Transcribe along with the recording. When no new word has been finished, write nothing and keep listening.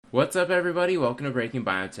What's up, everybody? Welcome to Breaking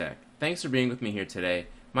Biotech. Thanks for being with me here today.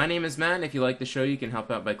 My name is Matt, and if you like the show, you can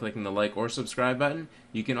help out by clicking the like or subscribe button.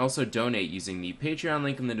 You can also donate using the Patreon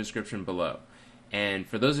link in the description below. And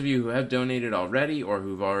for those of you who have donated already or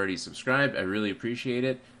who've already subscribed, I really appreciate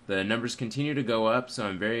it. The numbers continue to go up, so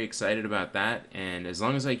I'm very excited about that. And as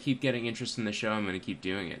long as I keep getting interest in the show, I'm going to keep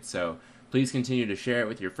doing it. So please continue to share it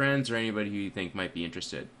with your friends or anybody who you think might be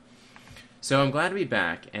interested. So I'm glad to be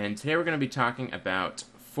back, and today we're going to be talking about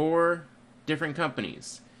 4 different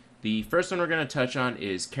companies. The first one we're going to touch on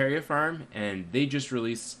is Karyopharm, and they just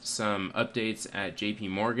released some updates at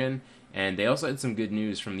JP Morgan, and they also had some good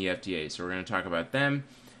news from the FDA, so we're going to talk about them.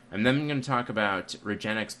 And then I'm going to talk about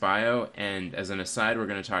REGENXBIO, and as an aside, we're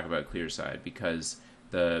going to talk about Clearside, because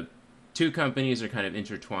the two companies are kind of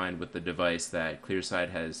intertwined with the device that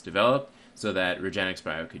Clearside has developed so that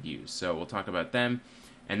REGENXBIO could use. So we'll talk about them.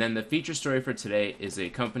 And then the feature story for today is a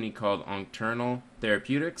company called Oncternal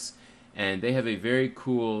Therapeutics, and they have a very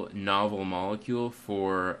cool novel molecule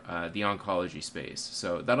for the oncology space.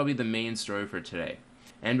 So that'll be the main story for today.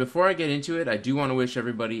 And before I get into it, I do want to wish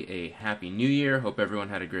everybody a happy new year. Hope everyone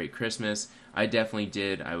had a great Christmas. I definitely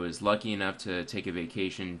did. I was lucky enough to take a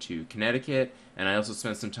vacation to Connecticut, and I also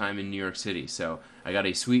spent some time in New York City. So I got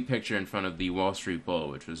a sweet picture in front of the Wall Street Bull,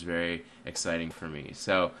 which was very exciting for me.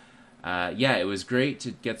 So yeah, it was great to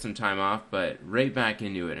get some time off, but right back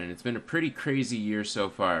into it. And it's been a pretty crazy year so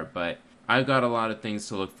far, but I've got a lot of things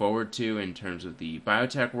to look forward to in terms of the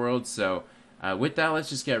biotech world. So with that, let's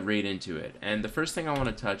just get right into it. And the first thing I want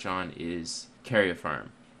to touch on is Karyopharm.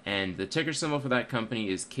 And the ticker symbol for that company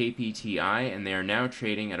is KPTI, and they are now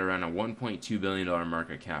trading at around a $1.2 billion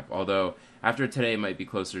market cap, although after today it might be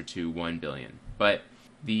closer to $1 billion. But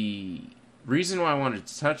the reason why I wanted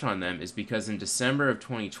to touch on them is because in December of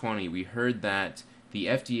 2020, we heard that the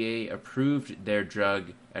FDA approved their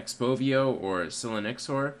drug Xpovio, or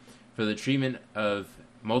selinexor, for the treatment of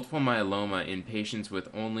multiple myeloma in patients with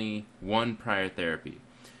only one prior therapy.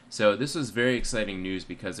 So this was very exciting news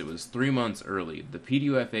because it was 3 months early. The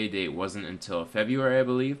PDUFA date wasn't until February, I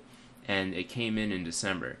believe, and it came in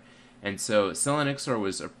December. And so selinexor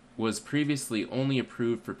was previously only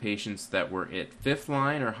approved for patients that were at 5th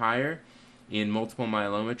line or higher in multiple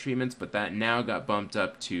myeloma treatments, but that now got bumped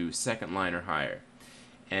up to 2nd line or higher.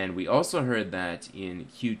 And we also heard that in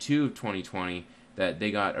Q2 of 2020 that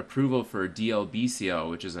they got approval for DLBCL,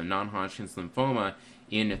 which is a non-Hodgkin's lymphoma,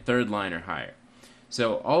 in 3rd line or higher.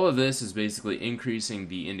 So all of this is basically increasing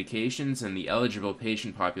the indications and the eligible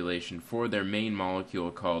patient population for their main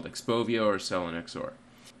molecule called Xpovio or selinexor.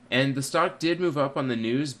 And the stock did move up on the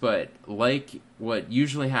news, but like what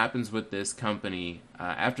usually happens with this company,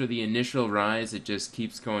 after the initial rise, it just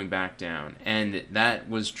keeps going back down. And that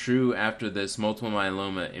was true after this multiple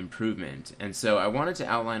myeloma improvement. And so I wanted to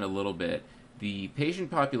outline a little bit. The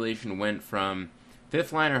patient population went from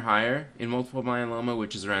 5th line or higher in multiple myeloma,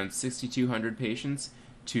 which is around 6,200 patients,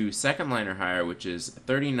 to 2nd line or higher, which is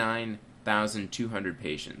 39,200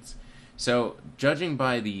 patients. So judging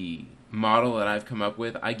by the model that I've come up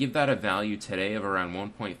with, I give that a value today of around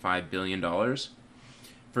 $1.5 billion.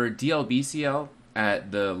 For DLBCL,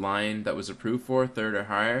 at the line that was approved for, 3rd or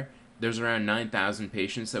higher, there's around 9,000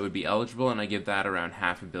 patients that would be eligible, and I give that around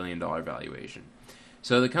 $500 million valuation.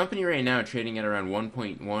 So the company right now trading at around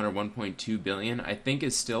 1.1 or 1.2 billion, I think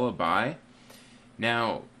is still a buy.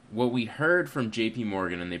 Now, what we heard from JP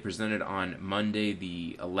Morgan, and they presented on Monday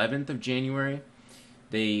the 11th of January,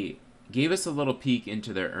 they gave us a little peek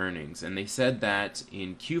into their earnings, and they said that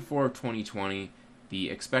in Q4 of 2020, the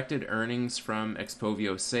expected earnings from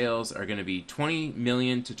Xpovio sales are going to be $20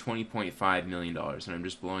 million to $20.5 million, and I'm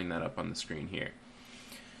just blowing that up on the screen here.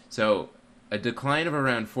 So a decline of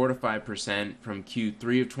around 4 to 5% from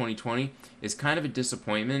Q3 of 2020 is kind of a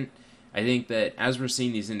disappointment. I think that as we're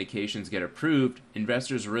seeing these indications get approved,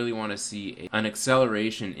 investors really want to see an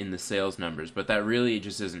acceleration in the sales numbers, but that really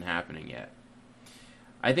just isn't happening yet.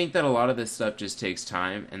 I think that a lot of this stuff just takes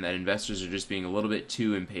time, and that investors are just being a little bit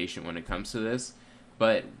too impatient when it comes to this.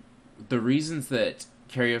 But the reasons that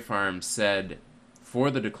Karyopharm said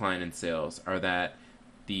for the decline in sales are that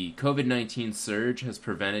the COVID-19 surge has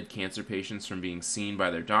prevented cancer patients from being seen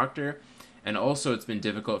by their doctor, and also it's been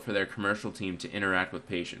difficult for their commercial team to interact with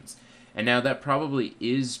patients. And now that probably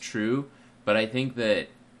is true, but I think that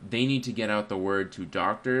they need to get out the word to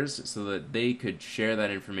doctors so that they could share that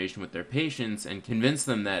information with their patients and convince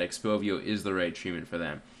them that Xpovio is the right treatment for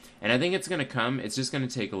them. And I think it's going to come, it's just going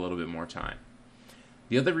to take a little bit more time.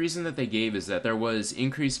 The other reason that they gave is that there was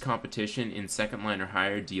increased competition in 2nd line or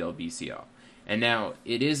higher DLBCL. And now,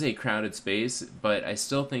 it is a crowded space, but I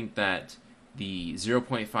still think that the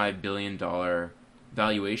 $0.5 billion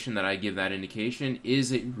valuation that I give that indication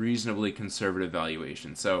is a reasonably conservative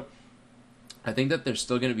valuation. So I think that they're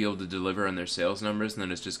still going to be able to deliver on their sales numbers, and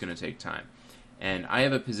then it's just going to take time. And I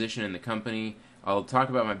have a position in the company. I'll talk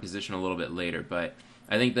about my position a little bit later, but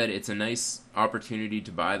I think that it's a nice opportunity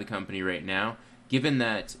to buy the company right now, given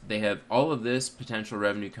that they have all of this potential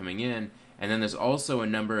revenue coming in, and then there's also a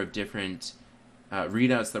number of different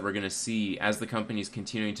readouts that we're going to see as the company is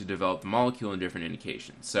continuing to develop the molecule in different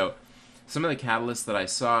indications. So some of the catalysts that I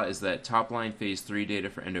saw is that top-line phase 3 data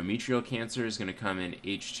for endometrial cancer is going to come in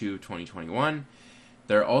H2 of 2021.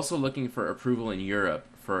 They're also looking for approval in Europe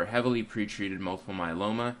for heavily pretreated multiple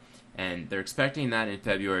myeloma, and they're expecting that in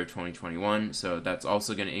February of 2021, so that's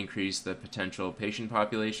also going to increase the potential patient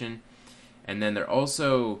population. And then they're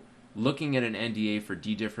also looking at an NDA for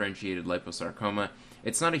dedifferentiated liposarcoma.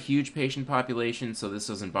 It's not a huge patient population, so this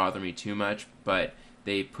doesn't bother me too much, but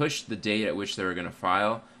they pushed the date at which they were going to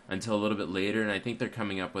file until a little bit later, and I think they're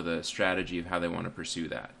coming up with a strategy of how they want to pursue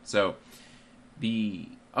that. So the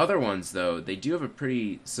other ones, though, they do have a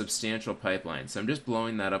pretty substantial pipeline, so I'm just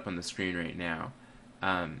blowing that up on the screen right now.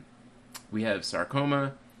 We have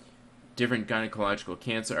sarcoma, different gynecological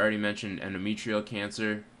cancer. I already mentioned endometrial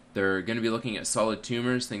cancer. They're going to be looking at solid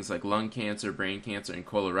tumors, things like lung cancer, brain cancer, and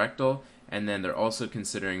colorectal, and then they're also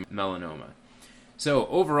considering melanoma. So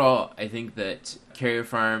overall, I think that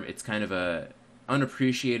Karyopharm, it's kind of a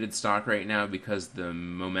unappreciated stock right now because the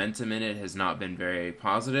momentum in it has not been very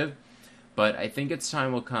positive. But I think its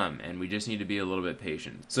time will come, and we just need to be a little bit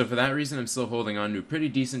patient. So for that reason, I'm still holding on to a pretty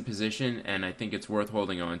decent position, and I think it's worth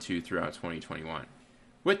holding on to throughout 2021.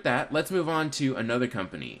 With that, let's move on to another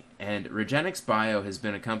company. And REGENXBIO has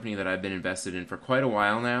been a company that I've been invested in for quite a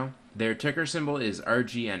while now. Their ticker symbol is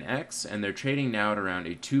RGNX, and they're trading now at around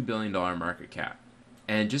a $2 billion market cap.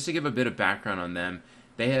 And just to give a bit of background on them,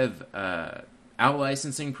 they have an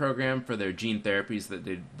out-licensing program for their gene therapies that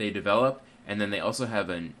they develop, and then they also have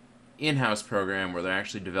an in-house program where they're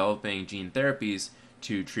actually developing gene therapies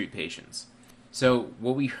to treat patients. So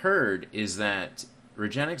what we heard is that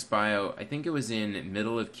REGENXBIO, I think it was in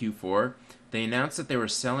middle of Q4, they announced that they were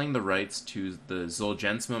selling the rights to the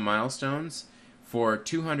Zolgensma milestones for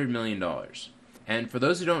 $200 million. And for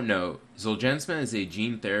those who don't know, Zolgensma is a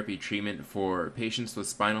gene therapy treatment for patients with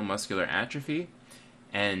spinal muscular atrophy,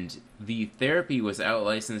 and the therapy was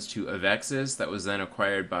out-licensed to Avexis that was then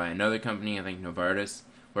acquired by another company, I think Novartis.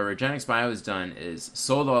 What REGENXBIO has done is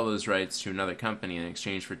sold all those rights to another company in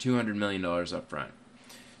exchange for $200 million up front.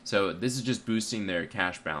 So this is just boosting their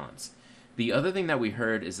cash balance. The other thing that we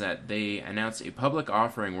heard is that they announced a public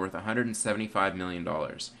offering worth $175 million.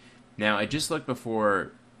 Now, I just looked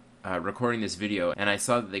before recording this video, and I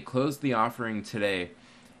saw that they closed the offering today,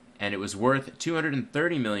 and it was worth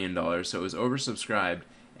 $230 million, so it was oversubscribed,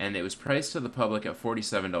 and it was priced to the public at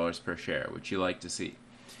 $47 per share, which you like to see.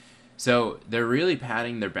 So they're really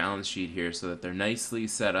padding their balance sheet here so that they're nicely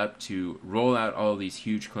set up to roll out all of these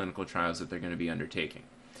huge clinical trials that they're going to be undertaking.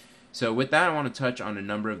 So with that, I want to touch on a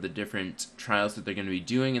number of the different trials that they're going to be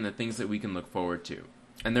doing and the things that we can look forward to.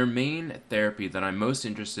 And their main therapy that I'm most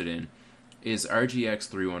interested in is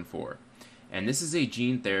RGX-314. And this is a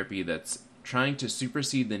gene therapy that's trying to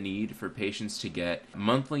supersede the need for patients to get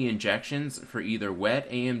monthly injections for either wet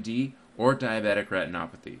AMD or diabetic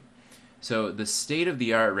retinopathy. So the state of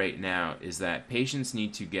the art right now is that patients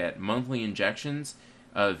need to get monthly injections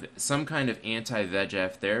of some kind of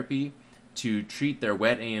anti-VEGF therapy to treat their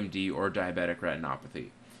wet AMD or diabetic retinopathy.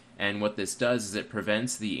 And what this does is it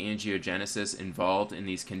prevents the angiogenesis involved in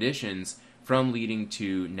these conditions from leading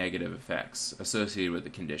to negative effects associated with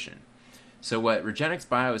the condition. So what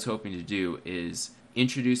REGENXBIO is hoping to do is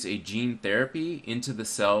introduce a gene therapy into the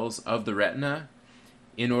cells of the retina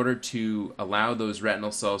in order to allow those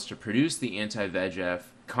retinal cells to produce the anti-VEGF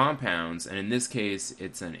compounds, and in this case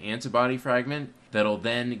it's an antibody fragment that'll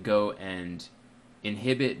then go and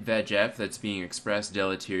inhibit VEGF that's being expressed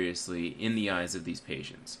deleteriously in the eyes of these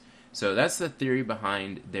patients. So that's the theory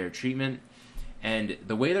behind their treatment, and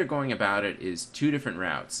the way they're going about it is two different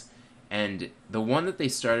routes. And the one that they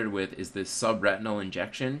started with is this subretinal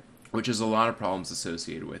injection, which has a lot of problems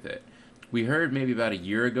associated with it. We heard maybe about a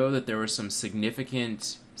year ago that there were some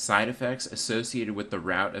significant side effects associated with the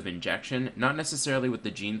route of injection, not necessarily with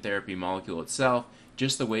the gene therapy molecule itself,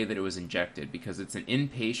 just the way that it was injected, because it's an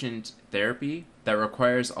inpatient therapy that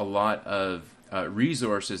requires a lot of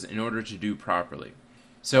resources in order to do properly.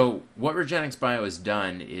 So what REGENXBIO has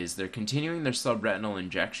done is they're continuing their subretinal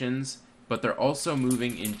injections, but they're also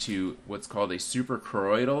moving into what's called a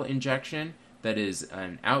suprachoroidal injection. That is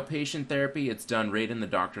an outpatient therapy. It's done right in the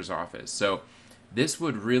doctor's office. So this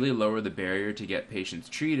would really lower the barrier to get patients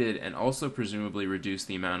treated and also presumably reduce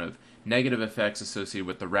the amount of negative effects associated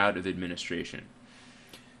with the route of administration.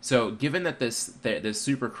 So given that this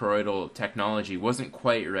suprachoroidal technology wasn't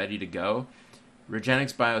quite ready to go,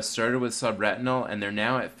 REGENXBIO started with subretinal, and they're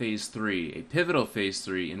now at phase 3, a pivotal phase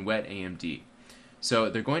 3 in wet AMD. So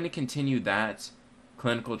they're going to continue that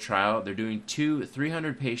clinical trial. They're doing 2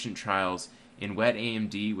 300-patient trials in wet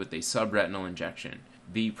AMD with a subretinal injection.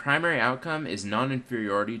 The primary outcome is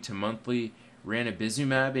non-inferiority to monthly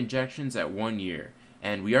ranibizumab injections at 1 year,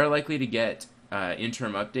 and we are likely to get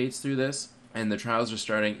interim updates through this, and the trials are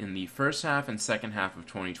starting in the first half and second half of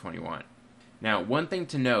 2021. Now, one thing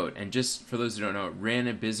to note, and just for those who don't know,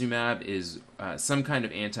 ranibizumab is some kind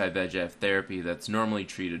of anti-VEGF therapy that's normally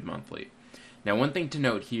treated monthly. Now, one thing to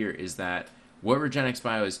note here is that what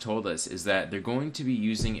REGENXBIO has told us is that they're going to be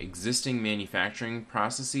using existing manufacturing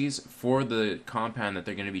processes for the compound that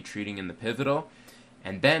they're going to be treating in the pivotal,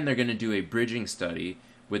 and then they're going to do a bridging study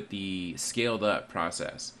with the scaled-up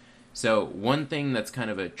process. So one thing that's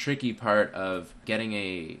kind of a tricky part of getting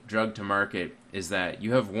a drug to market is that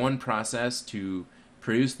you have one process to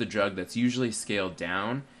produce the drug that's usually scaled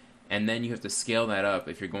down, and then you have to scale that up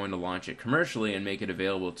if you're going to launch it commercially and make it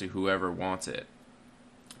available to whoever wants it.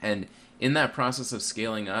 And in that process of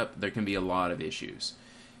scaling up, there can be a lot of issues.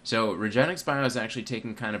 So REGENXBIO is actually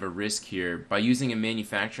taking kind of a risk here by using a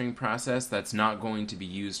manufacturing process that's not going to be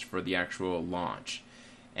used for the actual launch.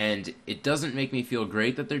 And it doesn't make me feel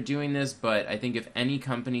great that they're doing this, but I think if any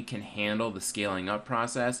company can handle the scaling up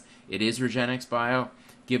process, it is REGENXBIO,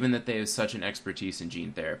 given that they have such an expertise in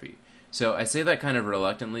gene therapy. So I say that kind of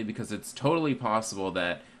reluctantly because it's totally possible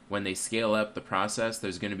that when they scale up the process,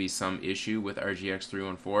 there's going to be some issue with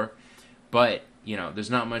RGX-314. But, there's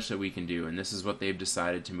not much that we can do, and this is what they've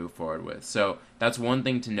decided to move forward with. So that's one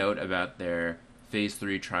thing to note about their phase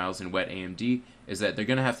 3 trials in wet AMD, is that they're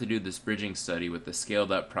going to have to do this bridging study with the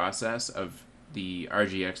scaled up process of the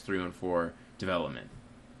RGX-314 development.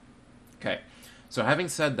 Okay, so having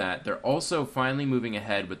said that, they're also finally moving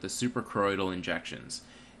ahead with the suprachoroidal injections.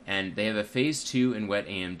 And they have a phase 2 in wet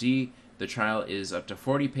AMD. The trial is up to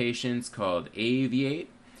 40 patients called AAVIATE,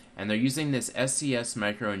 and they're using this SCS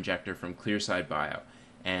microinjector from Clearside Bio.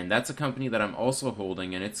 And that's a company that I'm also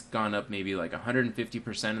holding, and it's gone up maybe like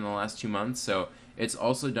 150% in the last 2 months, so it's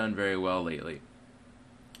also done very well lately.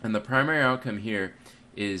 And the primary outcome here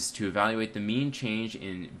is to evaluate the mean change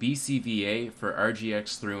in BCVA for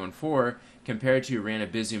RGX-314 compared to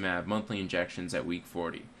ranibizumab monthly injections at week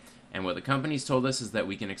 40. And what the company's told us is that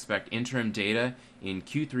we can expect interim data in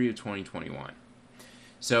Q3 of 2021.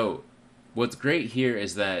 So what's great here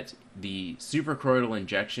is that the suprachoroidal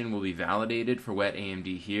injection will be validated for wet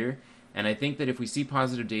AMD here, and I think that if we see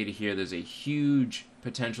positive data here, there's a huge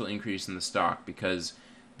potential increase in the stock, because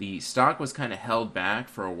the stock was kind of held back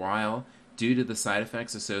for a while due to the side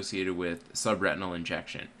effects associated with subretinal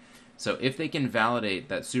injection. So if they can validate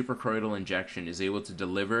that suprachoroidal injection is able to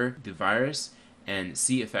deliver the virus and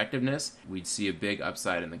see effectiveness, we'd see a big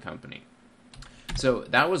upside in the company. So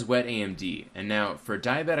that was wet AMD, and now for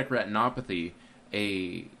diabetic retinopathy,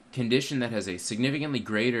 a condition that has a significantly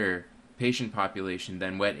greater patient population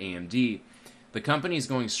than wet AMD, the company is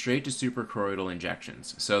going straight to suprachoroidal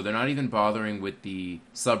injections. So they're not even bothering with the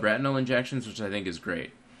subretinal injections, which I think is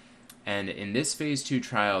great. And in this phase 2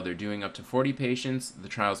 trial, they're doing up to 40 patients. The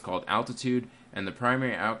trial is called Altitude, and the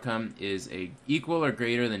primary outcome is a equal or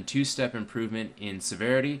greater than 2-step improvement in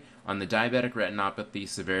severity on the diabetic retinopathy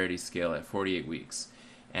severity scale at 48 weeks.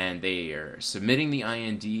 And they are submitting the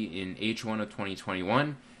IND in H1 of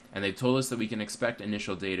 2021, and they've told us that we can expect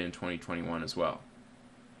initial data in 2021 as well.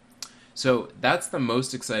 So that's the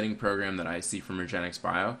most exciting program that I see from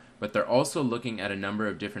REGENXBIO, but they're also looking at a number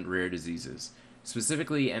of different rare diseases,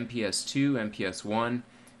 specifically MPS II, MPS I,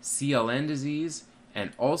 CLN disease,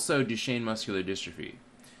 and also Duchenne muscular dystrophy.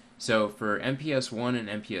 So for MPS I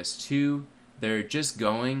and MPS II, they're just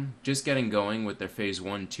getting going with their phase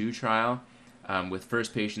 1-2 trial, with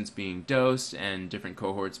first patients being dosed and different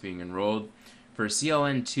cohorts being enrolled. For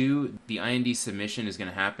CLN2, the IND submission is going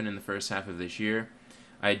to happen in the first half of this year.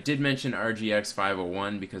 I did mention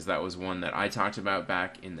RGX-501 because that was one that I talked about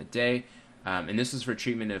back in the day, and this was for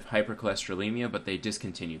treatment of hypercholesterolemia, but they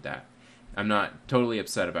discontinued that. I'm not totally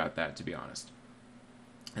upset about that, to be honest.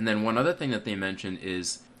 And then one other thing that they mentioned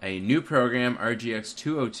is a new program,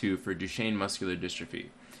 RGX-202, for Duchenne muscular dystrophy.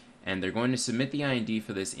 And they're going to submit the IND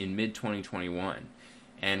for this in mid-2021.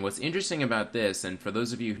 And what's interesting about this, and for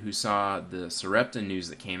those of you who saw the Sarepta news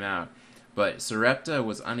that came out, but Sarepta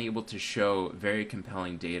was unable to show very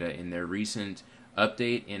compelling data in their recent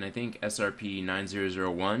update in, I think, SRP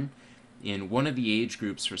 9001. In one of the age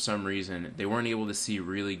groups, for some reason, they weren't able to see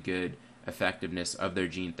really good effectiveness of their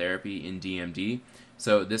gene therapy in DMD.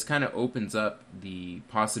 So this kind of opens up the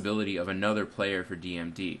possibility of another player for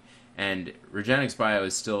DMD. And REGENXBIO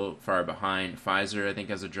is still far behind. Pfizer, I think,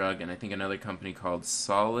 has a drug, and I think another company called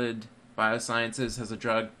Solid Biosciences has a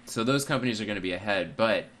drug. So those companies are going to be ahead,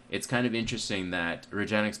 but it's kind of interesting that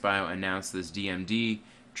REGENXBIO announced this DMD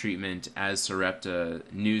treatment as Sarepta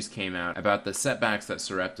news came out about the setbacks that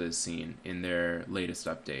Sarepta has seen in their latest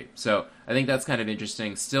update. So I think that's kind of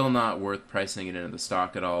interesting. Still not worth pricing it into the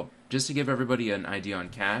stock at all. Just to give everybody an idea on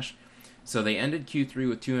cash, so they ended Q3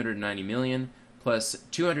 with $290 million, plus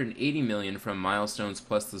 $280 million from milestones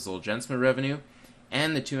plus the Zolgensma revenue,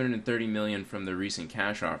 and the $230 million from the recent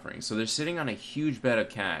cash offering. So they're sitting on a huge bed of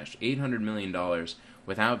cash, $800 million,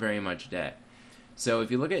 without very much debt. So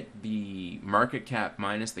if you look at the market cap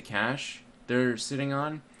minus the cash they're sitting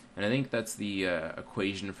on, and I think that's the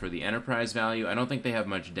equation for the enterprise value, I don't think they have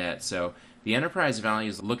much debt. So the enterprise value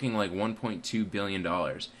is looking like $1.2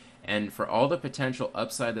 billion. And for all the potential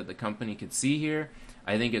upside that the company could see here,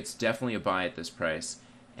 I think it's definitely a buy at this price.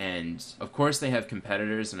 And of course they have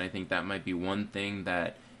competitors, and I think that might be one thing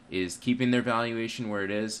that is keeping their valuation where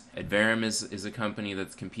it is. Adverum is a company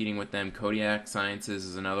that's competing with them. Kodiak Sciences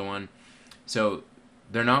is another one. So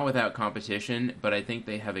they're not without competition, but I think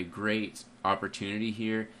they have a great opportunity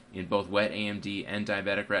here in both wet AMD and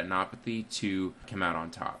diabetic retinopathy to come out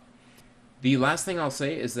on top. The last thing I'll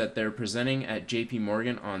say is that they're presenting at JP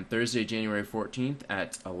Morgan on Thursday, January 14th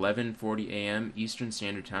at 11:40 a.m. Eastern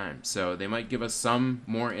Standard Time. So they might give us some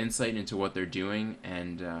more insight into what they're doing,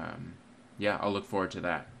 and yeah, I'll look forward to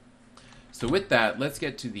that. So with that, let's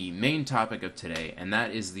get to the main topic of today, and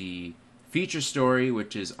that is the feature story,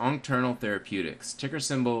 which is Oncternal Therapeutics, ticker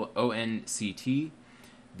symbol ONCT.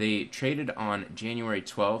 They traded on January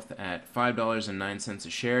 12th at $5.09 a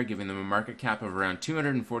share, giving them a market cap of around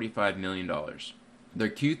 $245 million. Their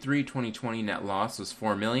Q3 2020 net loss was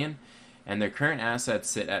 $4 million, and their current assets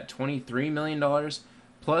sit at $23 million,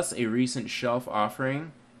 plus a recent shelf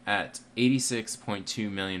offering at $86.2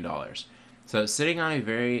 million. So sitting on a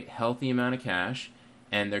very healthy amount of cash,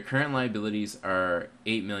 and their current liabilities are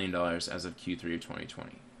 $8 million as of Q3 of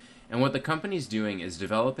 2020. And what the company's doing is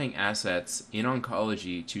developing assets in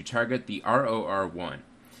oncology to target the ROR1.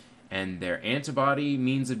 And their antibody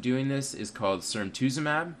means of doing this is called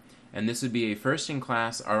Sermtuzumab, and this would be a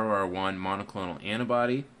first-in-class ROR1 monoclonal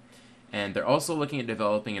antibody. And they're also looking at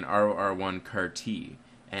developing an ROR1 CAR-T.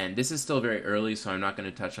 And this is still very early, so I'm not going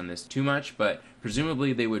to touch on this too much, but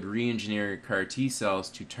presumably they would re-engineer CAR-T cells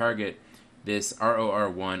to target this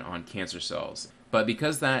ROR1 on cancer cells. But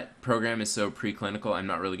because that program is so preclinical, I'm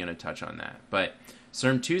not really going to touch on that. But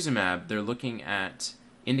Sermtuzumab, they're looking at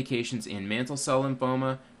indications in mantle cell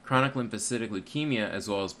lymphoma, chronic lymphocytic leukemia, as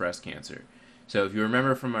well as breast cancer. So if you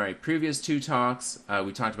remember from our previous two talks,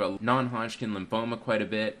 we talked about non-Hodgkin lymphoma quite a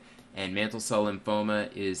bit, and mantle cell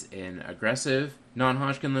lymphoma is an aggressive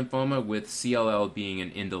non-Hodgkin lymphoma, with CLL being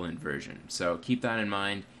an indolent version. So keep that in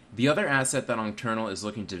mind. The other asset that Oncternal is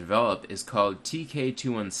looking to develop is called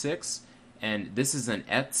TK216, and this is an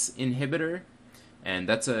ETS inhibitor, and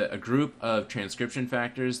that's a group of transcription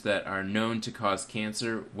factors that are known to cause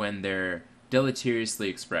cancer when they're deleteriously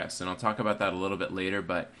expressed. And I'll talk about that a little bit later,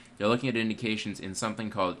 but they're looking at indications in something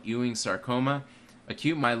called Ewing sarcoma,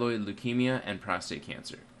 acute myeloid leukemia, and prostate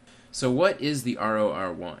cancer. So what is the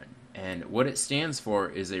ROR1? And what it stands for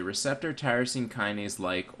is a receptor tyrosine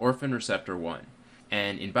kinase-like orphan receptor 1.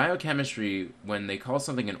 And in biochemistry, when they call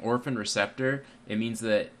something an orphan receptor, it means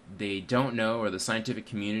that they don't know, or the scientific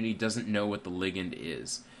community doesn't know, what the ligand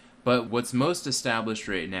is. But what's most established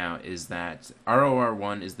right now is that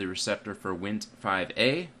ROR1 is the receptor for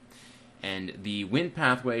Wnt5a, and the Wnt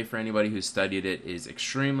pathway, for anybody who's studied it, is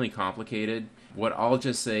extremely complicated. What I'll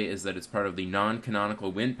just say is that it's part of the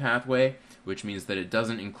non-canonical Wnt pathway, which means that it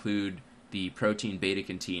doesn't include the protein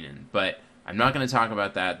beta-catenin. But I'm not going to talk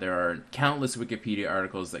about that. There are countless Wikipedia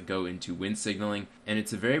articles that go into Wnt signaling, and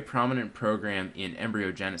it's a very prominent program in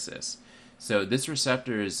embryogenesis. So this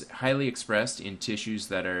receptor is highly expressed in tissues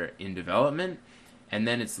that are in development, and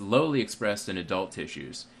then it's lowly expressed in adult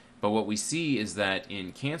tissues. But what we see is that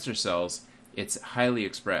in cancer cells, it's highly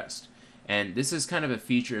expressed. And this is kind of a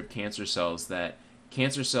feature of cancer cells, that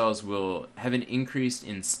cancer cells will have an increase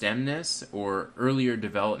in stemness or earlier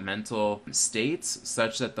developmental states,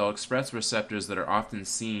 such that they'll express receptors that are often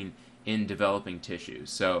seen in developing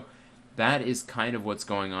tissues. So that is kind of what's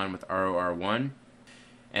going on with ROR1.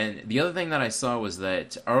 And the other thing that I saw was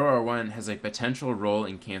that ROR1 has a potential role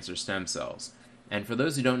in cancer stem cells. And for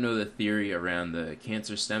those who don't know, the theory around the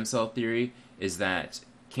cancer stem cell theory is that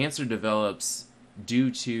cancer develops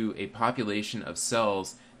due to a population of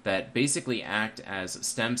cells that basically act as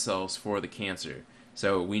stem cells for the cancer.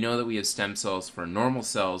 So we know that we have stem cells for normal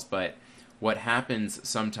cells, but what happens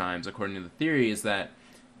sometimes, according to the theory, is that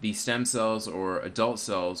the stem cells or adult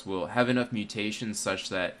cells will have enough mutations such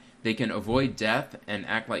that they can avoid death and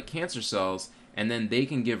act like cancer cells, and then they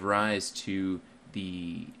can give rise to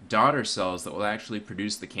the daughter cells that will actually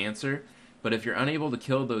produce the cancer. But if you're unable to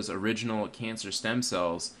kill those original cancer stem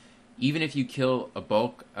cells, even if you kill a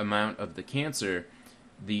bulk amount of the cancer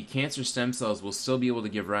stem cells will still be able to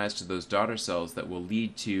give rise to those daughter cells that will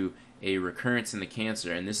lead to a recurrence in the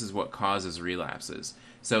cancer, and this is what causes relapses.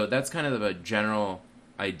 So that's kind of a general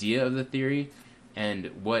idea of the theory, and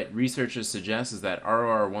what researchers suggest is that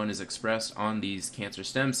ROR1 is expressed on these cancer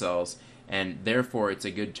stem cells, and therefore it's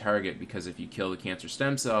a good target because if you kill the cancer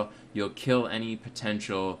stem cell, you'll kill any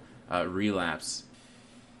potential relapse.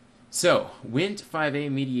 So, Wnt5a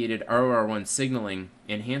mediated ROR1 signaling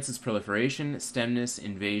enhances proliferation, stemness,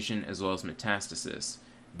 invasion, as well as metastasis.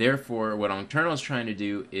 Therefore, what Oncternal is trying to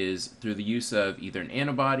do is, through the use of either an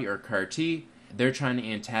antibody or CAR T, they're trying to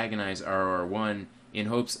antagonize ROR1 in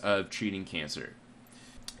hopes of treating cancer.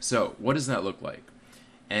 So, what does that look like?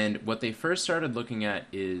 And what they first started looking at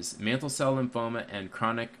is mantle cell lymphoma and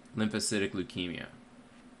chronic lymphocytic leukemia.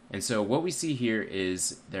 And so what we see here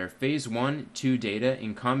is their phase 1-2 data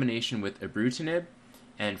in combination with ibrutinib.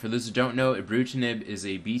 And for those who don't know, ibrutinib is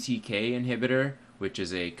a BTK inhibitor, which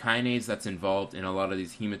is a kinase that's involved in a lot of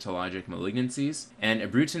these hematologic malignancies. And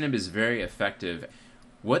ibrutinib is very effective.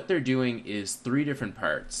 What they're doing is 3 different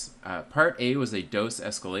parts. Part A was a dose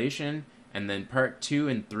escalation, and then part 2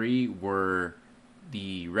 and 3 were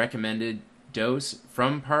the recommended dose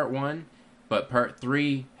from part 1, but part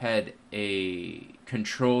 3 had a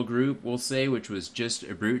control group, we'll say, which was just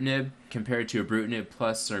ibrutinib compared to ibrutinib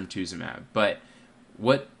plus sirmtuzumab. But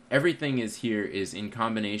what everything is here is in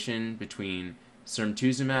combination between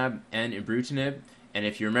sirmtuzumab and ibrutinib. And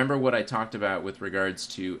if you remember what I talked about with regards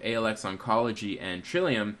to ALX Oncology and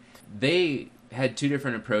Trillium, they had 2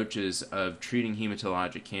 different approaches of treating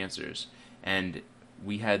hematologic cancers. And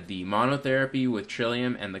we had the monotherapy with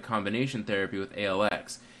Trillium and the combination therapy with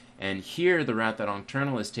ALX. And here, the route that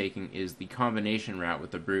Oncternal is taking is the combination route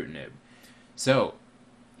with ibrutinib. So,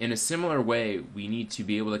 in a similar way, we need to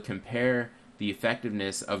be able to compare the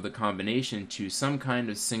effectiveness of the combination to some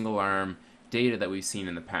kind of single-arm data that we've seen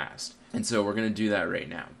in the past. And so we're going to do that right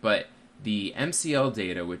now. But the MCL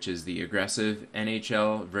data, which is the aggressive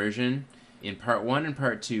NHL version, in part 1 and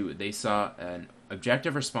part 2, they saw an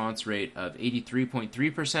objective response rate of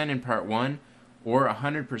 83.3% in part 1 or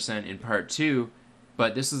 100% in part 2,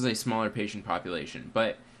 but this is a smaller patient population.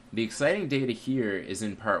 But the exciting data here is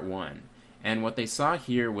in part 1. And what they saw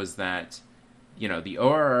here was that, the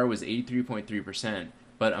ORR was 83.3%,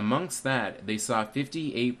 but amongst that, they saw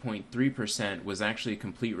 58.3% was actually a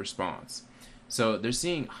complete response. So they're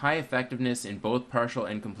seeing high effectiveness in both partial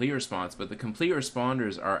and complete response, but the complete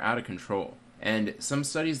responders are out of control. And some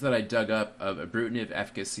studies that I dug up of ibrutinib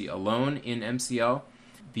efficacy alone in MCL,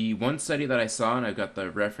 the one study that I saw, and I've got the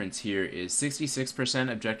reference here, is 66%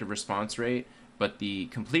 objective response rate, but the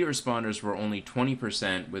complete responders were only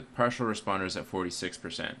 20%, with partial responders at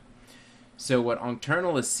 46%. So what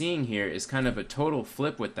Oncternal is seeing here is kind of a total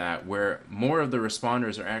flip with that, where more of the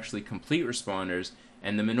responders are actually complete responders,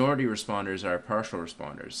 and the minority responders are partial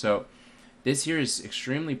responders. So this here is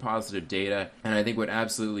extremely positive data, and I think would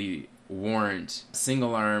absolutely warrant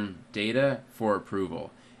single-arm data for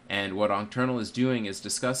approval. And what Oncternal is doing is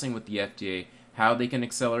discussing with the FDA how they can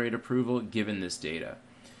accelerate approval given this data.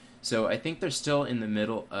 So I think they're still in the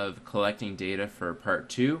middle of collecting data for part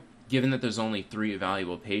 2, given that there's only 3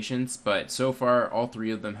 evaluable patients, but so far all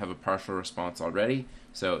 3 of them have a partial response already.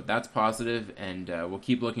 So that's positive, and we'll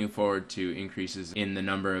keep looking forward to increases in the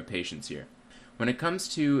number of patients here. When it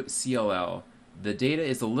comes to CLL, the data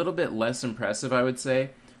is a little bit less impressive, I would say.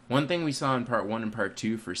 One thing we saw in part 1 and part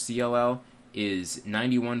 2 for CLL is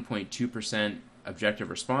 91.2% objective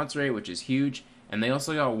response rate, which is huge, and they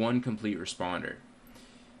also got 1 complete responder.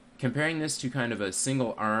 Comparing this to kind of a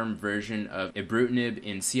single-arm version of ibrutinib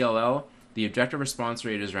in CLL, the objective response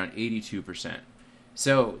rate is around 82%.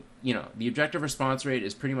 So, the objective response rate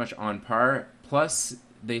is pretty much on par, plus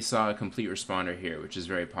they saw a complete responder here, which is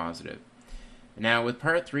very positive. Now, with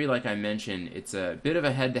part 3, like I mentioned, it's a bit of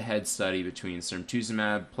a head-to-head study between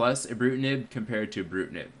sirmtuzumab plus ibrutinib compared to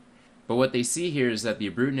ibrutinib. But what they see here is that the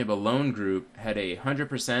ibrutinib alone group had a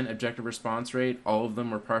 100% objective response rate, all of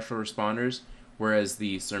them were partial responders, whereas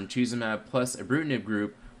the sirmtuzumab plus ibrutinib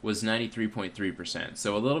group was 93.3%,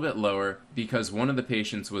 so a little bit lower because one of the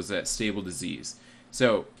patients was at stable disease.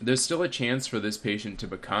 So there's still a chance for this patient to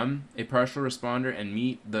become a partial responder and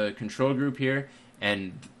meet the control group here,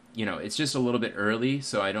 And, it's just a little bit early,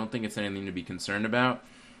 so I don't think it's anything to be concerned about.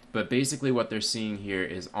 But basically what they're seeing here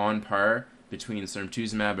is on par between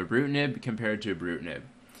sirmtuzumab ibrutinib compared to ibrutinib.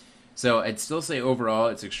 So I'd still say overall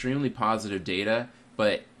it's extremely positive data,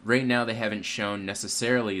 but right now they haven't shown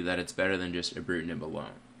necessarily that it's better than just ibrutinib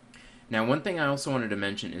alone. Now, one thing I also wanted to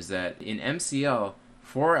mention is that in MCL,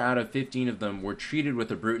 4 out of 15 of them were treated with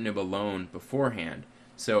ibrutinib alone beforehand.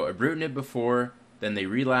 So ibrutinib before, then they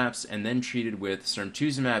relapsed, and then treated with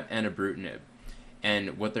sirmtuzumab and ibrutinib.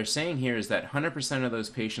 And what they're saying here is that 100% of those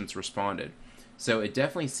patients responded. So it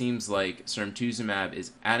definitely seems like sirmtuzumab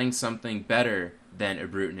is adding something better than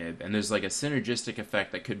ibrutinib, and there's like a synergistic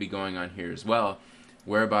effect that could be going on here as well,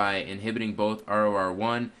 whereby inhibiting both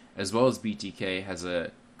ROR1 as well as BTK has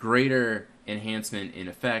a greater enhancement in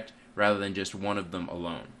effect rather than just one of them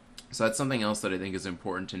alone. So that's something else that I think is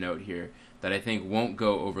important to note here that I think won't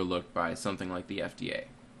go overlooked by something like the FDA.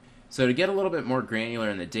 So to get a little bit more granular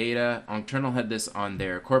in the data, Oncternal had this on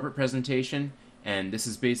their corporate presentation, and this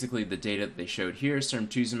is basically the data that they showed here,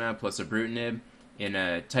 sirmtuzumab plus ibrutinib in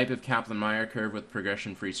a type of Kaplan-Meier curve with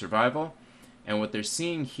progression-free survival. And what they're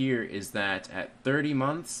seeing here is that at 30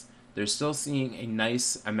 months, they're still seeing a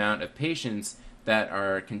nice amount of patients that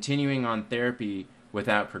are continuing on therapy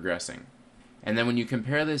without progressing. And then when you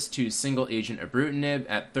compare this to single-agent ibrutinib,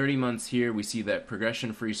 at 30 months here, we see that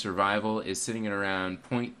progression-free survival is sitting at around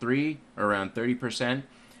 0.3, or around 30%.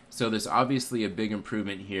 So there's obviously a big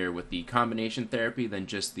improvement here with the combination therapy than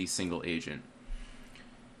just the single agent.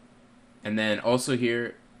 And then also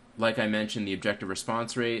here, like I mentioned, the objective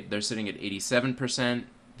response rate, they're sitting at 87%,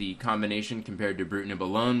 the combination compared to ibrutinib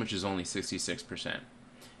alone, which is only 66%.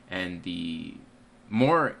 And the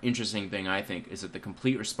more interesting thing, I think, is that the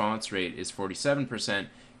complete response rate is 47%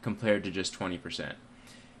 compared to just 20%.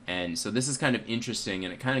 And so this is kind of interesting,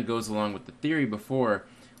 and it kind of goes along with the theory before,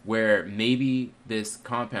 where maybe this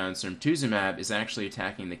compound, sirmtuzumab, is actually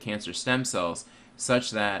attacking the cancer stem cells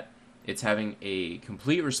such that it's having a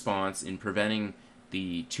complete response in preventing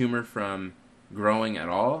the tumor from growing at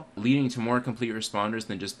all, leading to more complete responders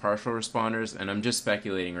than just partial responders, and I'm just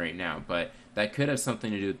speculating right now, but that could have something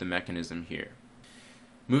to do with the mechanism here.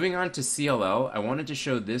 Moving on to CLL, I wanted to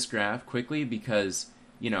show this graph quickly because,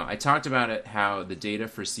 I talked about it, how the data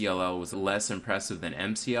for CLL was less impressive than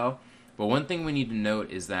MCL, but one thing we need to note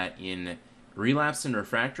is that in relapsed and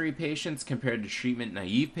refractory patients compared to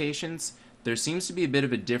treatment-naive patients, there seems to be a bit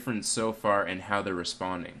of a difference so far in how they're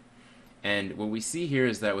responding. And what we see here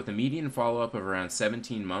is that with a median follow-up of around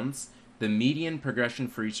 17 months, the median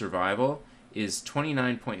progression-free survival is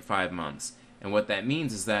 29.5 months. And what that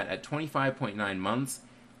means is that at 25.9 months,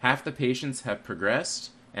 half the patients have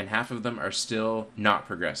progressed and half of them are still not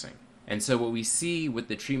progressing. And so what we see with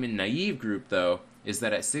the treatment-naive group, though, is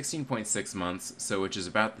that at 16.6 months, so which is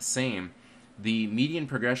about the same, the median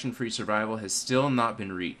progression-free survival has still not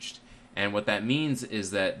been reached. And what that means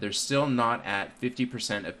is that they're still not at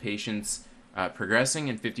 50% of patients progressing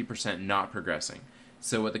and 50% not progressing.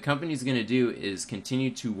 So what the company is going to do is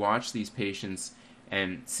continue to watch these patients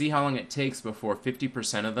and see how long it takes before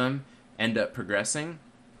 50% of them end up progressing.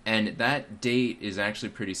 And that date is actually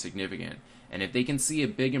pretty significant. And if they can see a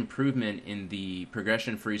big improvement in the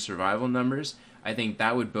progression-free survival numbers, I think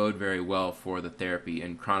that would bode very well for the therapy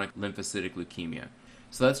in chronic lymphocytic leukemia.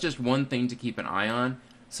 So that's just one thing to keep an eye on.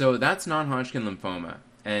 So that's non-Hodgkin lymphoma.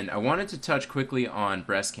 And I wanted to touch quickly on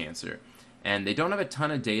breast cancer. And they don't have a ton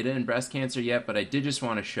of data in breast cancer yet, but I did just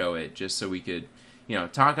want to show it just so we could,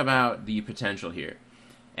 talk about the potential here.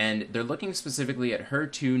 And they're looking specifically at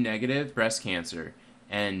HER2 negative breast cancer.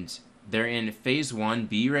 And they're in phase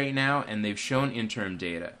 1B right now, and they've shown interim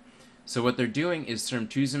data. So what they're doing is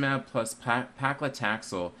sirmtuzumab plus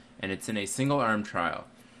paclitaxel, and it's in a single-arm trial.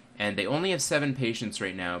 And they only have 7 patients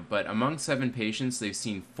right now, but among 7 patients, they've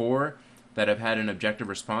seen 4 that have had an objective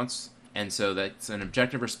response, and so that's an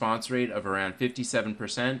objective response rate of around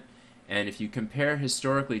 57%. And if you compare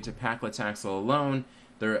historically to paclitaxel alone,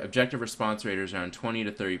 their objective response rate is around 20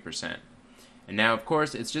 to 30%. And now, of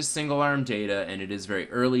course, it's just single-arm data, and it is very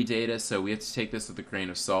early data, so we have to take this with a grain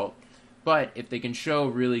of salt. But if they can show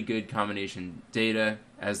really good combination data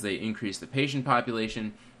as they increase the patient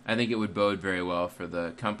population, I think it would bode very well for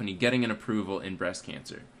the company getting an approval in breast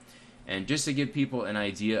cancer. And just to give people an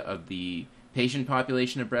idea of the patient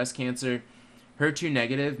population of breast cancer, HER2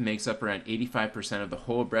 negative makes up around 85% of the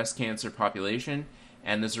whole breast cancer population,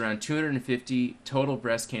 and there's around 250 total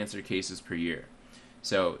breast cancer cases per year.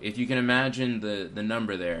 So if you can imagine the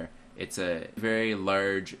number there, it's a very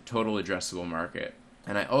large total addressable market.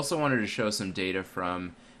 And I also wanted to show some data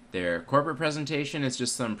from their corporate presentation. It's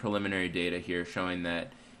just some preliminary data here showing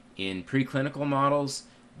that in preclinical models,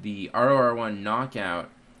 the ROR1 knockout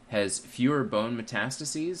has fewer bone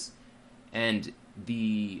metastases, and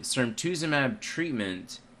the sermtuzumab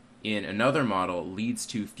treatment in another model leads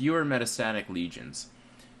to fewer metastatic lesions.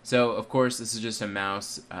 So, of course, this is just a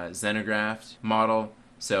mouse xenograft model,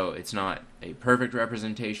 so it's not a perfect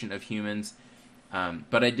representation of humans,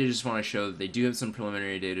 but I did just want to show that they do have some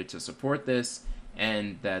preliminary data to support this,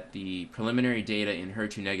 and that the preliminary data in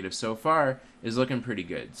HER2-negative so far is looking pretty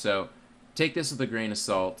good. So take this with a grain of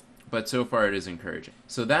salt, but so far it is encouraging.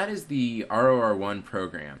 So that is the ROR1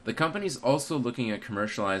 program. The company's also looking at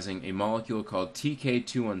commercializing a molecule called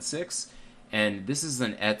TK216, and this is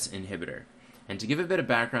an ETS inhibitor. And to give a bit of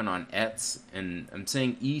background on ETS, and I'm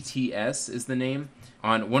saying ETS is the name,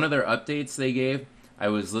 on one of their updates they gave, I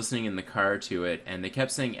was listening in the car to it, and they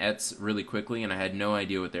kept saying ETS really quickly, and I had no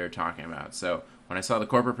idea what they were talking about. So when I saw the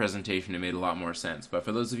corporate presentation, it made a lot more sense. But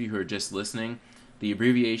for those of you who are just listening, the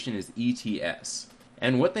abbreviation is ETS.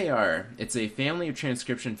 And what they are, it's a family of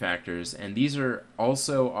transcription factors, and these are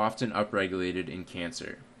also often upregulated in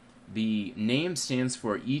cancer. The name stands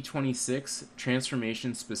for E26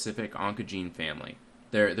 transformation-specific oncogene family.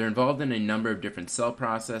 They're involved in a number of different cell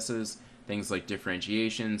processes, things like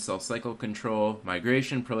differentiation, cell cycle control,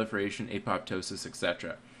 migration, proliferation, apoptosis,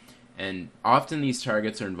 etc. And often these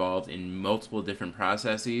targets are involved in multiple different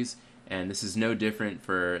processes, and this is no different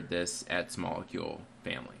for this ETS molecule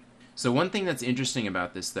family. So one thing that's interesting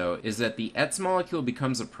about this, though, is that the ETS molecule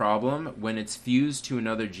becomes a problem when it's fused to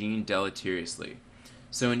another gene deleteriously.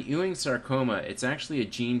 So in Ewing sarcoma, it's actually a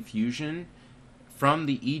gene fusion from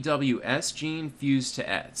the EWS gene fused to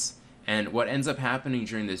ETS. And what ends up happening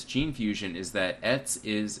during this gene fusion is that ETS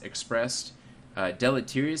is expressed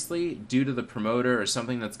deleteriously due to the promoter or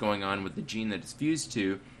something that's going on with the gene that it's fused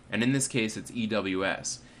to, and in this case it's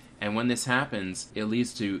EWS. And when this happens, it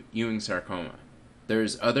leads to Ewing sarcoma.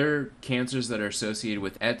 There's other cancers that are associated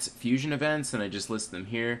with ETS fusion events, and I just list them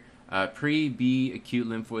here. Pre-B acute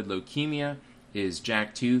lymphoid leukemia is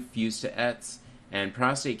JAK2 fused to ETS, and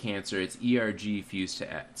prostate cancer, it's ERG fused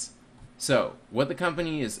to ETS. So, what the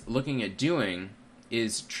company is looking at doing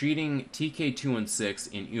is treating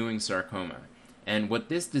TK216 in Ewing sarcoma. And what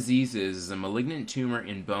this disease is a malignant tumor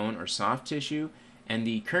in bone or soft tissue, and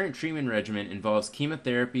the current treatment regimen involves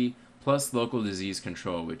chemotherapy plus local disease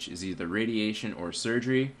control, which is either radiation or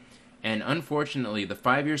surgery. And unfortunately, the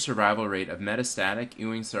 5-year survival rate of metastatic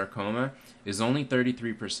Ewing sarcoma is only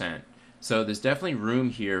 33%. So there's definitely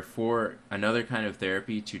room here for another kind of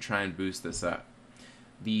therapy to try and boost this up.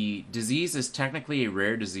 The disease is technically a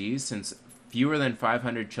rare disease since fewer than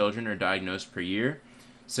 500 children are diagnosed per year.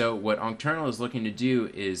 So what Oncternal is looking to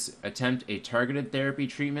do is attempt a targeted therapy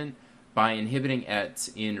treatment by inhibiting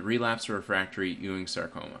ETS in relapsed or refractory Ewing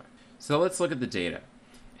sarcoma. So let's look at the data.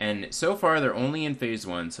 And so far they're only in phase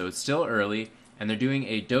 1, so it's still early, and they're doing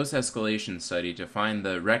a dose escalation study to find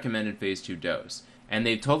the recommended phase 2 dose. And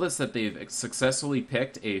they've told us that they've successfully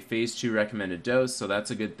picked a phase 2 recommended dose, so that's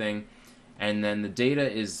a good thing. And then the data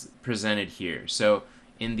is presented here. So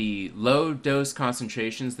in the low dose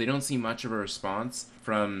concentrations, they don't see much of a response.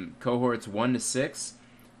 From cohorts 1 to 6,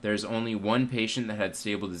 there's only 1 patient that had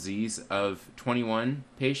stable disease of 21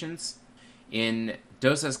 patients. In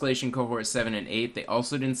dose escalation cohort 7 and 8, they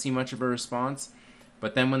also didn't see much of a response.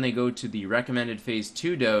 But then when they go to the recommended phase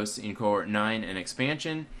 2 dose in cohort 9 and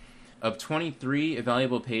expansion, of 23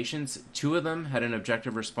 evaluable patients, 2 of them had an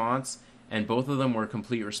objective response, and both of them were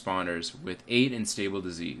complete responders, with 8 in stable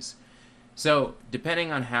disease. So,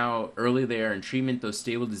 depending on how early they are in treatment, those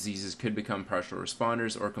stable diseases could become partial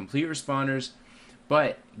responders or complete responders,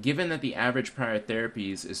 but given that the average prior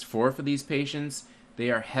therapies is 4 for these patients, they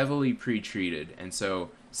are heavily pre-treated, and so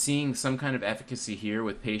seeing some kind of efficacy here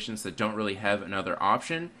with patients that don't really have another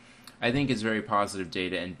option, I think is very positive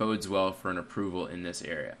data and bodes well for an approval in this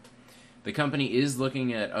area. The company is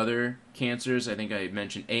looking at other cancers. I think I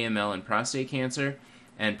mentioned AML and prostate cancer.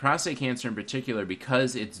 And prostate cancer in particular,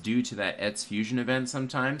 because it's due to that ETS fusion event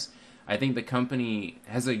sometimes, I think the company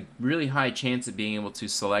has a really high chance of being able to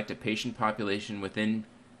select a patient population within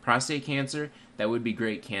prostate cancer that would be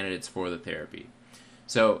great candidates for the therapy.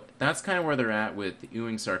 So that's kind of where they're at with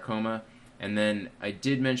Ewing sarcoma. And then I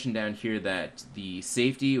did mention down here that the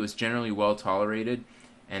safety was generally well tolerated,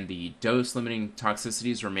 and the dose-limiting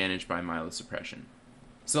toxicities were managed by myelosuppression.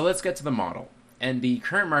 So let's get to the model. And the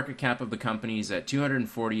current market cap of the company is at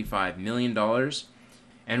 $245 million.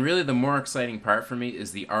 And really the more exciting part for me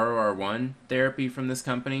is the ROR1 therapy from this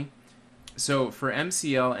company. So for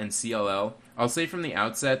MCL and CLL, I'll say from the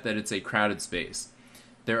outset that it's a crowded space.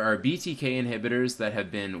 There are BTK inhibitors that have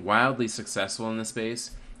been wildly successful in this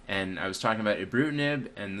space. And I was talking about ibrutinib,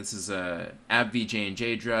 and this is a AbbVie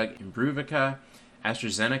J&J drug, Imbruvica.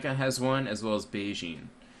 AstraZeneca has one, as well as BeiGene.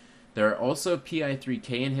 There are also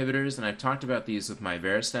PI3K inhibitors, and I've talked about these with my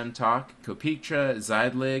Verastem talk, Copiktra,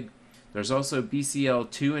 Xiidlig. There's also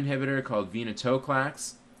BCL2 inhibitor called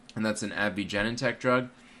venetoclax, and that's an AbbVie Genentech drug.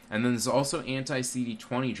 And then there's also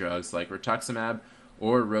anti-CD20 drugs like rituximab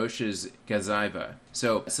or Roche's Gazyva.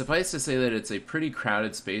 So suffice to say that it's a pretty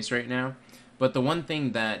crowded space right now, but the one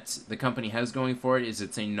thing that the company has going for it is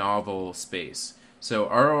it's a novel space. So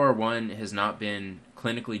ROR1 has not been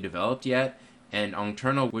clinically developed yet, and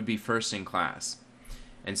Oncternal would be first in class.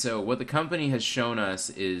 And so what the company has shown us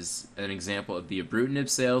is an example of the ibrutinib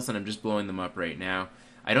sales, and I'm just blowing them up right now.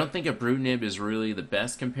 I don't think ibrutinib is really the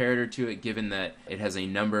best comparator to it, given that it has a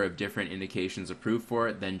number of different indications approved for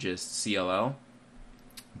it than just CLL.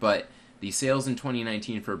 But the sales in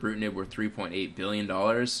 2019 for ibrutinib were $3.8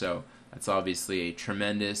 billion, so that's obviously a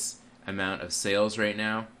tremendous amount of sales right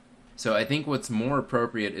now. So I think what's more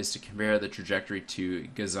appropriate is to compare the trajectory to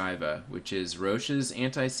Gazyva, which is Roche's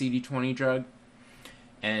anti-CD20 drug.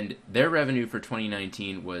 And their revenue for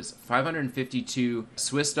 2019 was 552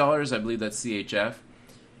 Swiss dollars, I believe that's CHF,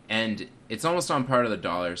 and it's almost on par to the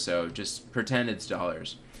dollar, so just pretend it's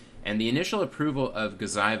dollars. And the initial approval of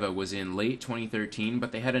Gazyva was in late 2013,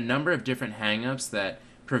 but they had a number of different hang-ups that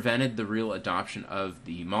prevented the real adoption of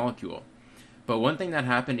the molecule. But one thing that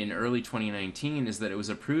happened in early 2019 is that it was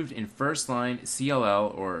approved in first-line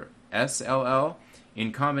CLL or SLL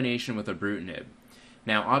in combination with ibrutinib.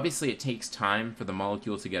 Now, obviously, it takes time for the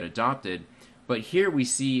molecule to get adopted, but here we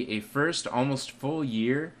see a first almost full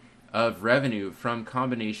year of revenue from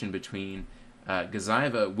combination between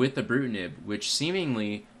Gazyva with ibrutinib, which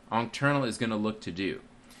seemingly Oncternal is going to look to do.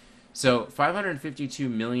 So $552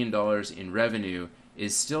 million in revenue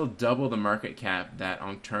is still double the market cap that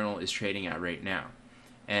Oncternal is trading at right now.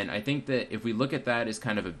 And I think that if we look at that as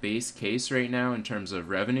kind of a base case right now in terms of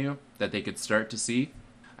revenue that they could start to see,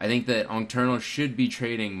 I think that Oncternal should be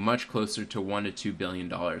trading much closer to $1 to $2 billion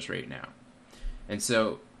right now. And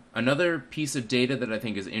so another piece of data that I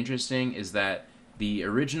think is interesting is that the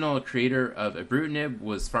original creator of ibrutinib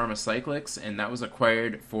was Pharmacyclics, and that was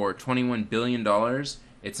acquired for $21 billion.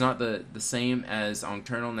 It's not the same as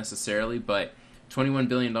Oncternal necessarily, but $21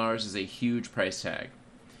 billion is a huge price tag.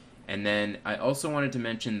 And then I also wanted to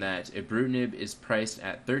mention that ibrutinib is priced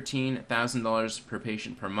at $13,000 per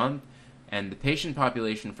patient per month, and the patient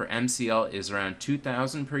population for MCL is around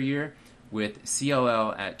 2,000 per year, with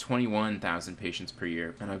CLL at 21,000 patients per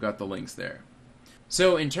year, and I've got the links there.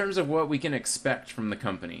 So in terms of what we can expect from the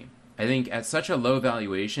company, I think at such a low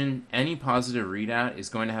valuation, any positive readout is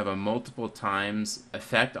going to have a multiple times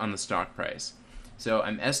effect on the stock price. So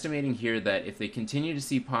I'm estimating here that if they continue to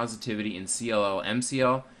see positivity in CLL,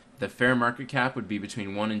 MCL, the fair market cap would be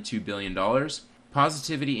between $1 and $2 billion.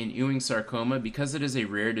 Positivity in Ewing sarcoma, because it is a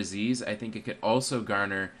rare disease, I think it could also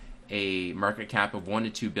garner a market cap of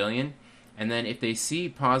 $1 to $2 billion. And then if they see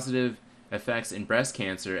positive effects in breast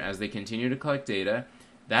cancer as they continue to collect data,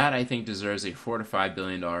 that I think deserves a $4 to $5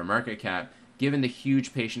 billion market cap, given the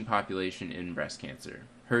huge patient population in breast cancer,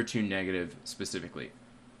 HER2 negative specifically.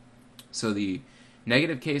 So the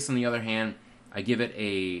negative case, on the other hand, I give it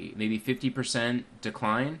a maybe 50%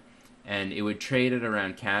 decline, and it would trade at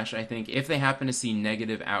around cash, I think, if they happen to see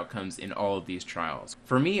negative outcomes in all of these trials.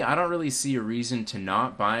 For me, I don't really see a reason to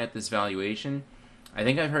not buy at this valuation. I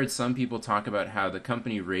think I've heard some people talk about how the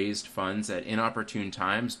company raised funds at inopportune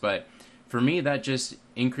times, but for me, that just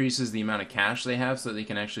increases the amount of cash they have so they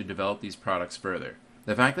can actually develop these products further.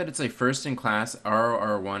 The fact that it's a first-in-class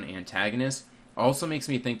ROR1 antagonist also makes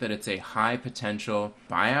me think that it's a high-potential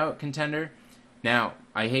buyout contender. Now,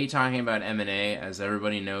 I hate talking about M&A, as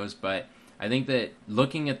everybody knows, but I think that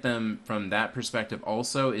looking at them from that perspective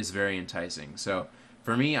also is very enticing. So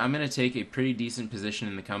for me, I'm going to take a pretty decent position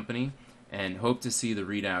in the company and hope to see the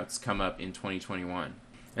readouts come up in 2021.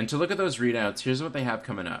 And to look at those readouts, here's what they have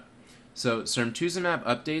coming up. So Cemtuzumab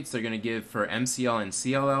updates they're going to give for MCL and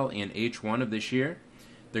CLL in H1 of this year.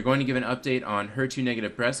 They're going to give an update on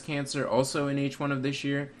HER2-negative breast cancer also in H1 of this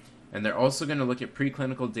year. And they're also going to look at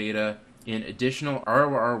preclinical data in additional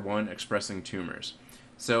ROR1 expressing tumors.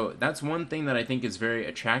 So that's one thing that I think is very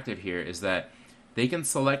attractive here, is that they can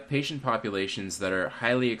select patient populations that are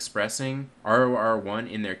highly expressing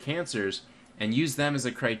ROR1 in their cancers and use them as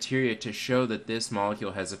a criteria to show that this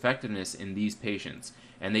molecule has effectiveness in these patients.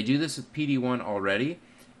 And they do this with PD-1 already,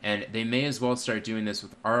 and they may as well start doing this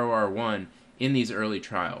with ROR1 in these early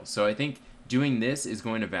trials. So I think doing this is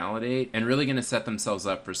going to validate and really going to set themselves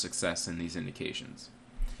up for success in these indications.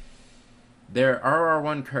 Their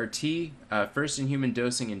ROR1 CAR-T, first-in-human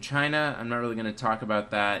dosing in China. I'm not really going to talk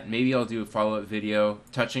about that. Maybe I'll do a follow-up video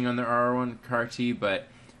touching on their ROR1 CAR-T, but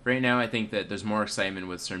right now I think that there's more excitement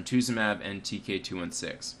with Cerntuzumab and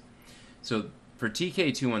TK216. So for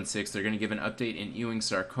TK216, they're going to give an update in Ewing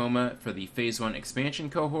sarcoma for the phase 1 expansion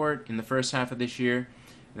cohort in the first half of this year.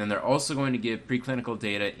 And then they're also going to give preclinical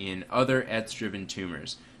data in other ETS-driven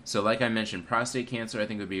tumors. So like I mentioned, prostate cancer I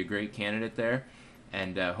think would be a great candidate there,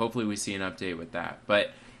 and hopefully we see an update with that.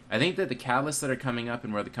 But I think that the catalysts that are coming up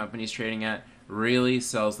and where the company's trading at really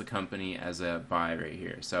sells the company as a buy right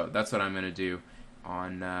here. So that's what I'm going to do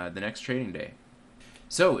on the next trading day.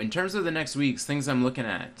 So in terms of the next week's things I'm looking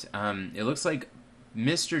at, it looks like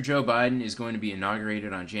Mr. Joe Biden is going to be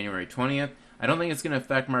inaugurated on January 20th. I don't think it's going to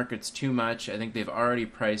affect markets too much. I think they've already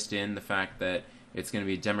priced in the fact that it's going to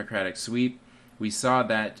be a Democratic sweep. We saw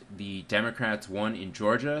that the Democrats won in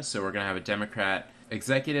Georgia, so we're going to have a Democrat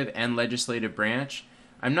executive and legislative branch.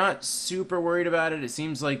 I'm not super worried about it. It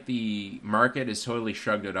seems like the market has totally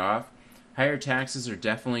shrugged it off. Higher taxes are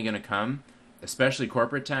definitely going to come, especially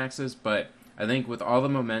corporate taxes, but I think with all the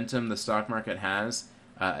momentum the stock market has,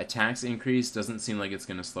 a tax increase doesn't seem like it's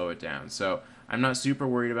going to slow it down. So I'm not super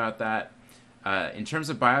worried about that. In terms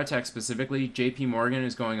of biotech specifically, JP Morgan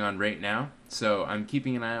is going on right now, so I'm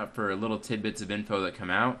keeping an eye out for little tidbits of info that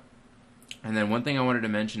come out. And then one thing I wanted to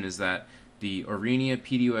mention is that the Aurinia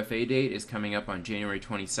PDUFA date is coming up on January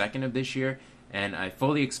 22nd of this year, and I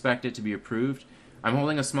fully expect it to be approved. I'm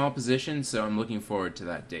holding a small position, so I'm looking forward to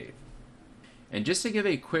that date. And just to give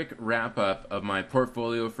a quick wrap-up of my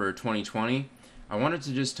portfolio for 2020, I wanted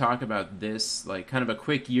to just talk about this, like kind of a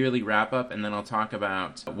quick yearly wrap-up, and then I'll talk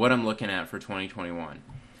about what I'm looking at for 2021.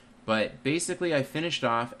 But basically, I finished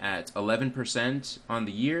off at 11% on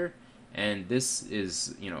the year, and this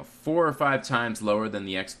is, 4 or 5 times lower than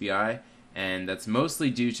the XBI, and that's mostly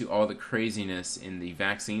due to all the craziness in the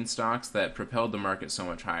vaccine stocks that propelled the market so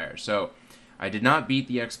much higher. So I did not beat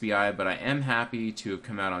the XBI, but I am happy to have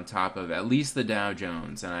come out on top of at least the Dow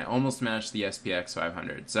Jones, and I almost matched the SPX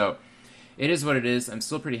 500. So it is what it is. I'm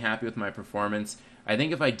still pretty happy with my performance. I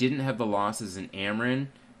think if I didn't have the losses in Amarin,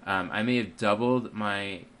 I may have doubled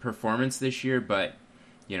my performance this year, but,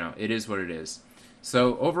 it is what it is.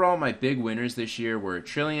 So overall, my big winners this year were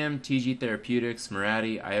Trillium, TG Therapeutics,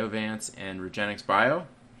 Mirati, Iovance, and REGENXBIO.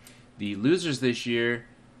 The losers this year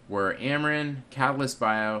were Amarin, Catalyst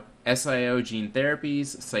Bio, SIO Gene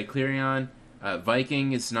Therapies, Cyclerion,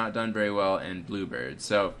 Viking is not done very well, and Bluebird.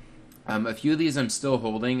 So a few of these I'm still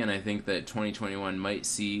holding, and I think that 2021 might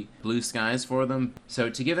see blue skies for them. So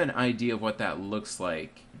to give an idea of what that looks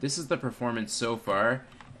like, this is the performance so far.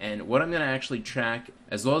 And what I'm going to actually track,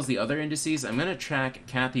 as well as the other indices, I'm going to track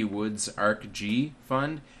Cathie Wood's ARK-G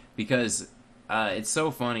fund, because it's so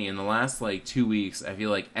funny. In the last 2 weeks, I feel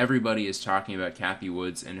like everybody is talking about Cathie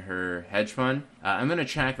Wood's and her hedge fund. I'm going to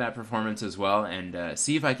track that performance as well and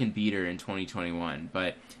see if I can beat her in 2021.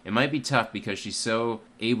 But it might be tough because she's so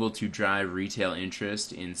able to drive retail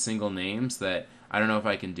interest in single names that I don't know if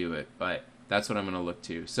I can do it. But that's what I'm going to look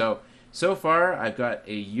to. So far, I've got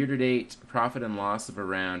a year-to-date profit and loss of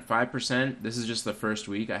around 5%. This is just the first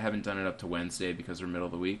week. I haven't done it up to Wednesday because we're middle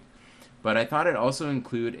of the week. But I thought I'd also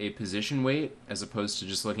include a position weight as opposed to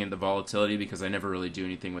just looking at the volatility because I never really do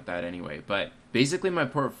anything with that anyway. But basically my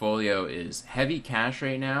portfolio is heavy cash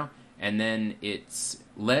right now, and then it's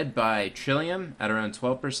led by Trillium at around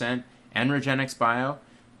 12% and REGENXBIO.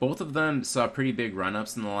 Both of them saw pretty big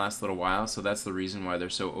run-ups in the last little while, so that's the reason why they're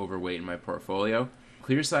so overweight in my portfolio.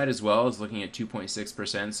 Clearside as well is looking at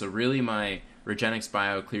 2.6%, so really my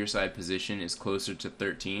REGENXBIO Clearside position is closer to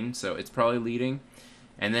 13, so it's probably leading.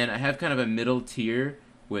 And then I have kind of a middle tier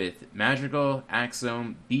with Madrigal,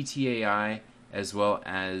 Axsome, BTAI, as well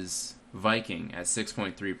as Viking at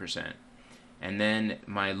 6.3%. And then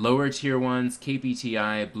my lower tier ones,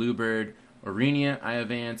 KPTI, Bluebird, Aurinia,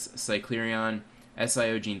 Iovance, Cyclerion,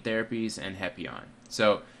 SIO Gene Therapies, and Hepion.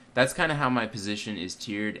 So that's kind of how my position is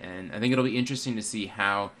tiered, and I think it'll be interesting to see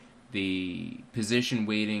how the position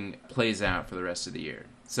weighting plays out for the rest of the year.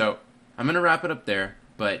 So I'm going to wrap it up there.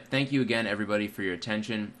 But thank you again, everybody, for your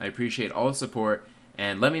attention. I appreciate all the support,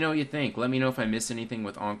 and let me know what you think. Let me know if I missed anything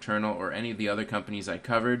with Oncternal or any of the other companies I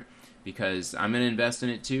covered, because I'm going to invest in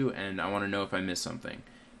it too, and I want to know if I missed something.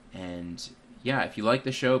 And yeah, if you like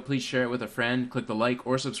the show, please share it with a friend. Click the like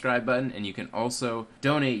or subscribe button, and you can also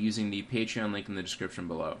donate using the Patreon link in the description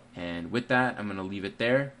below. And with that, I'm going to leave it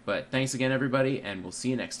there. But thanks again, everybody, and we'll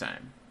see you next time.